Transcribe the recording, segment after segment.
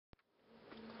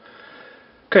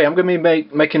Okay, I'm going to be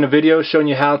making a video showing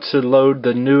you how to load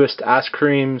the newest ice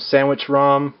cream sandwich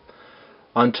ROM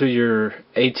onto your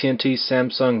AT&T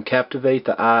Samsung Captivate,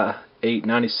 the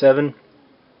i897.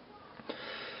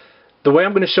 The way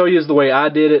I'm going to show you is the way I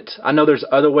did it. I know there's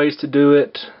other ways to do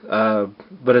it,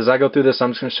 but as I go through this,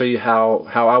 I'm just going to show you how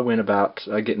I went about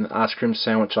getting the ice cream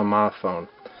sandwich on my phone.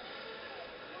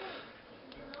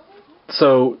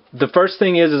 So the first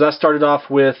thing is I started off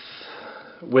with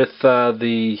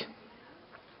the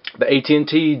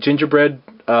AT&T gingerbread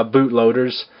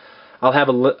bootloaders. I'll have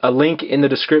a link in the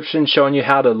description showing you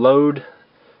how to load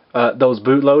those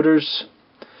bootloaders.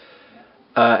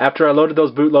 After I loaded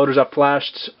those bootloaders, I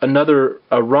flashed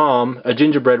a ROM, a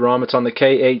gingerbread ROM. It's on the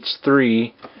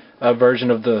KH3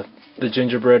 version of the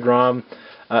gingerbread ROM,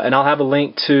 and I'll have a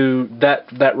link to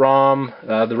that ROM.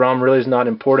 The ROM really is not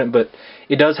important, but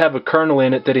it does have a kernel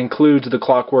in it that includes the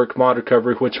clockwork mod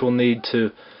recovery, which we'll need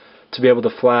to be able to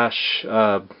flash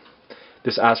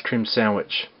this ice cream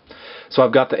sandwich. So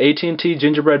I've got the AT&T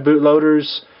gingerbread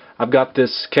bootloaders. I've got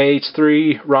this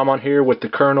KH3 ROM on here with the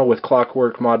kernel with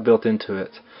clockwork mod built into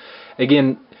it.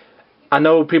 Again, I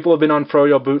know people have been on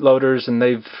Froyo bootloaders and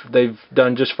they've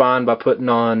done just fine by putting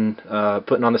on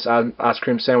this ice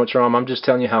cream sandwich ROM. I'm just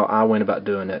telling you how I went about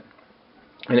doing it,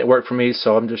 and it worked for me.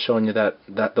 So I'm just showing you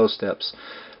those steps.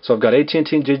 So I've got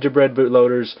AT&T gingerbread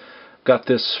bootloaders. Got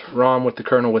this ROM with the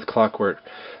kernel with clockwork.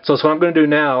 So what I'm going to do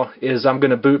now is I'm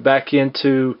going to boot back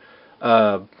into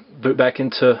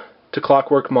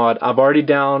clockwork mod. I've already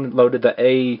downloaded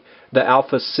the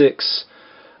Alpha 6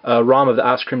 ROM of the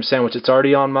ice cream sandwich. It's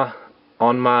already on my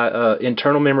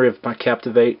internal memory of my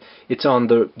Captivate. It's on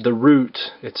the root.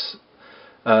 It's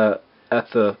at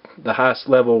the highest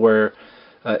level where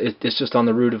it's just on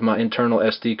the root of my internal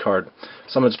SD card.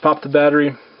 So I'm going to just pop the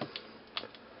battery.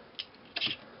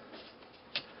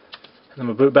 I'm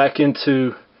going to boot back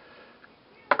into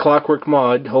clockwork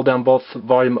mod, hold down both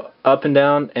volume up and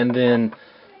down, and then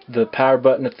the power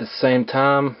button at the same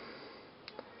time.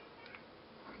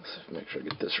 Let's make sure I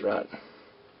get this right.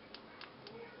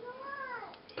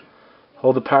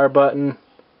 Hold the power button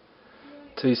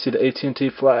until you see the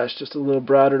AT&T flash just a little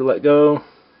brighter. Let go.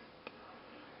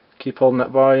 Keep holding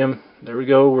that volume. There we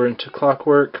go. We're into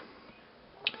clockwork.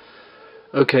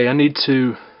 Okay, I need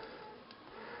to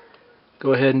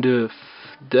go ahead and do a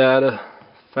data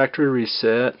factory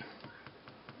reset.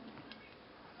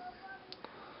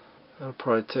 That'll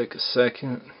probably take a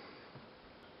second.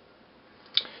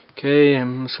 Okay,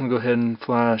 I'm just going to go ahead and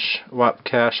flash wipe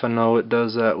cache. I know it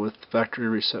does that with factory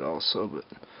reset also, but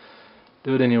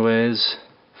do it anyways.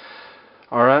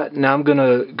 Alright, now I'm going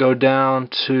to go down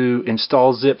to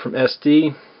install zip from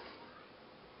SD.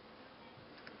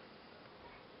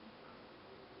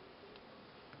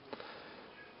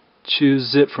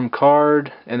 Choose zip from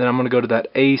card, and then I'm going to go to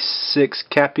that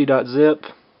a6cappy.zip.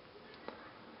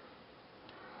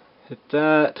 Hit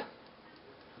that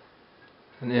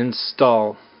and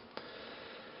install.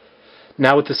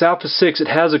 Now with this Alpha 6, it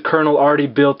has a kernel already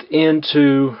built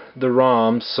into the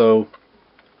ROM, so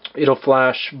it'll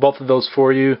flash both of those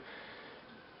for you.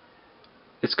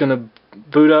 It's going to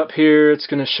boot up here. It's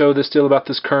going to show this deal about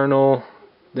this kernel.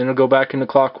 Then it'll go back into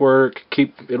clockwork.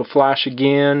 It'll flash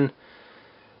again.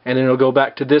 And then it'll go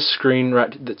back to this screen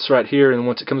that's right here, and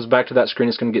once it comes back to that screen,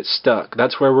 it's going to get stuck.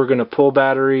 That's where we're going to pull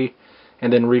battery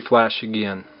and then reflash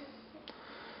again.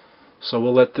 So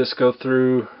we'll let this go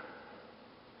through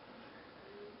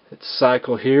its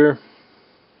cycle here.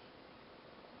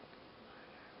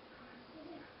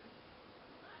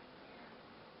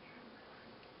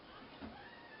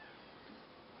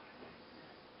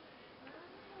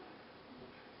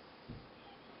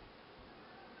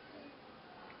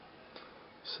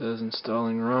 Says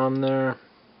installing ROM there.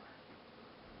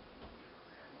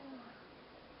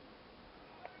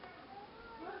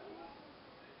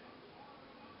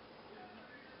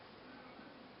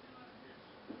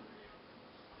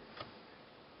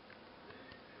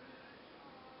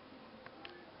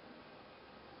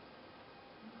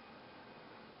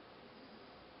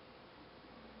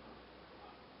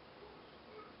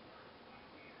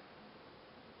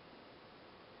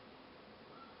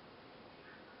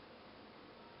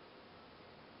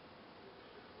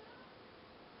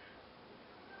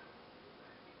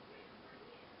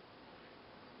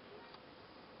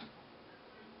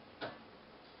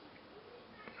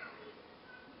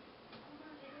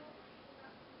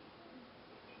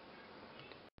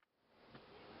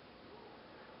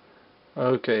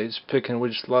 Okay, it's picking. We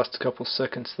just lost a couple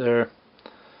seconds there.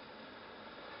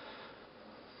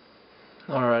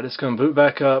 Alright, it's going to boot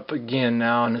back up again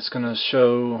now, and it's going to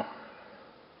show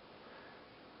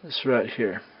this right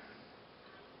here.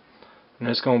 and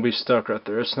it's going to be stuck right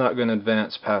there. It's not going to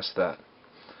advance past that.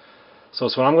 So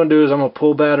what I'm going to do is I'm going to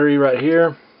pull battery right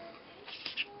here,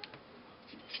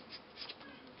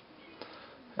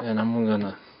 and I'm going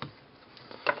to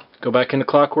go back into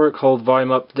clockwork, hold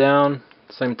volume up down at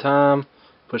the same time,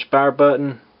 push power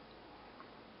button,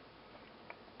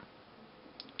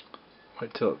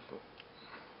 wait till it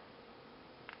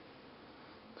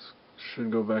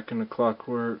should go back into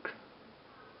clockwork.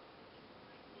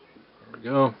 There we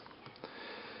go.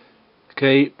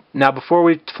 Okay, now before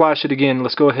we flash it again,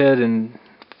 let's go ahead and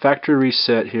factory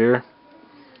reset here.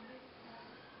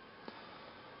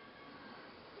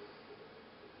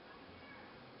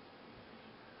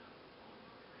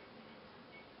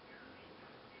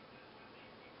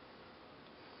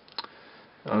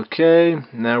 Okay,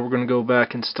 now we're going to go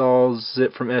back, install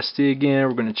zip from SD again.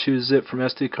 We're going to choose zip from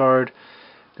SD card,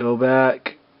 go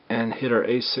back and hit our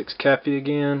A6 Cappy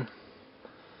again.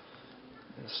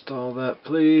 Install that,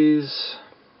 please.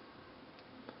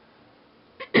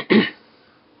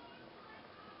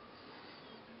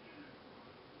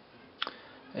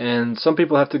 And some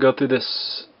people have to go through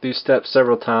these steps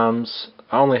several times.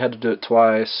 I only had to do it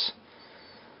twice.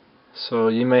 So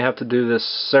you may have to do this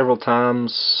several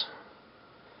times.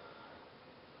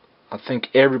 I think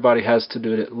everybody has to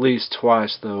do it at least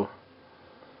twice though.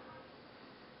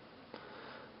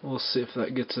 We'll see if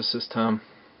that gets us this time.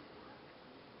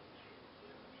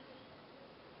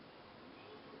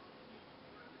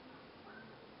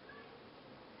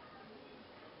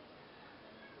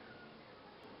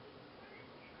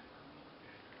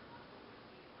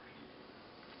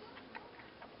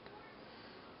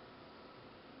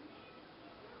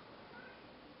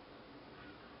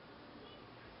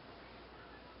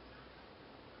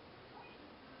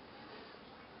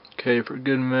 Okay, for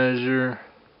good measure,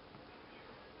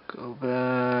 go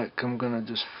back. I'm gonna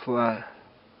just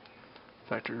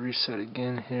factory reset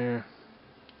again here.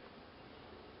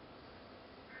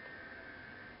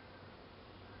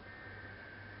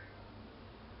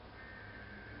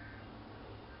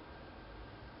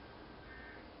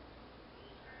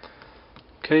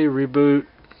 Okay, reboot,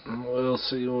 and we'll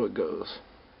see how it goes.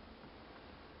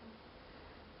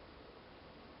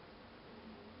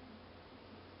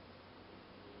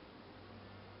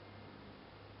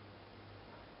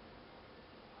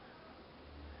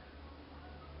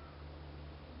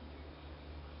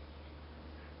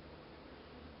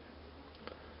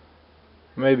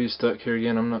 Maybe stuck here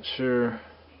again, I'm not sure.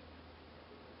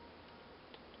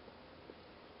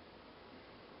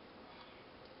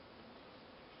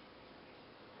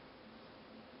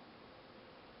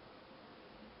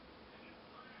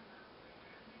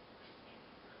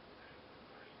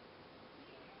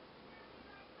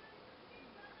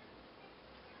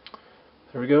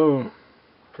 There we go.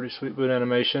 Pretty sweet boot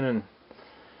animation, and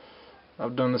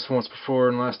I've done this once before,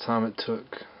 and last time it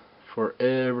took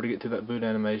forever to get through that boot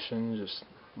animation, just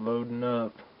loading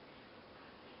up.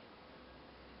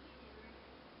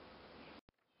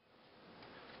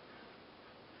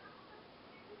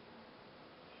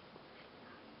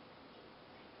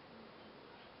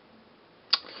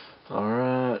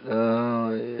 Alright,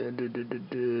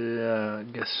 I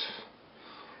guess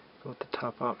go with the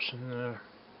top option there.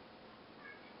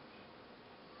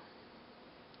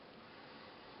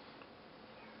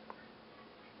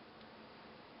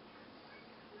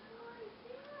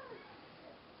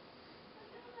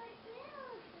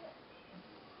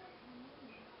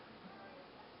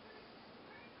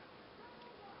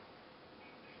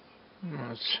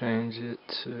 Let's change it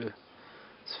to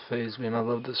phase beam. I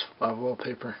love this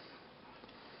wallpaper.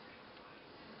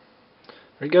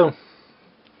 There you go.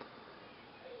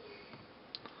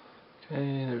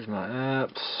 Okay, there's my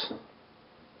apps.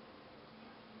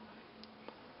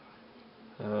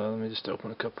 Let me just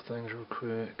open a couple things real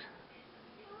quick.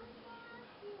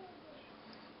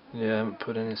 Yeah, I haven't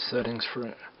put any settings for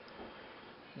it.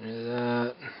 Any of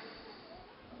that.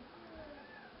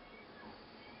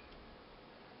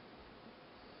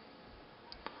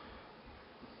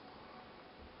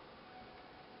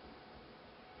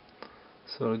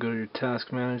 So to go to your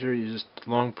task manager, you just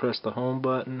long press the home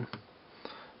button.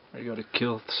 Or you go to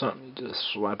kill something, you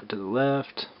just swipe it to the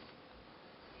left.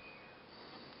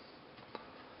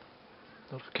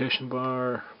 Notification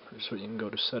bar, so you can go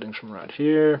to settings from right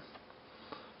here.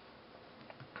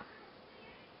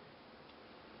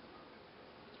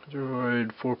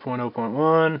 Droid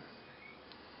 4.0.1.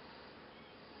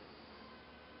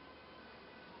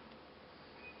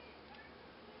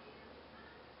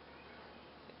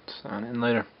 Sign in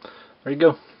later. There you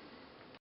go.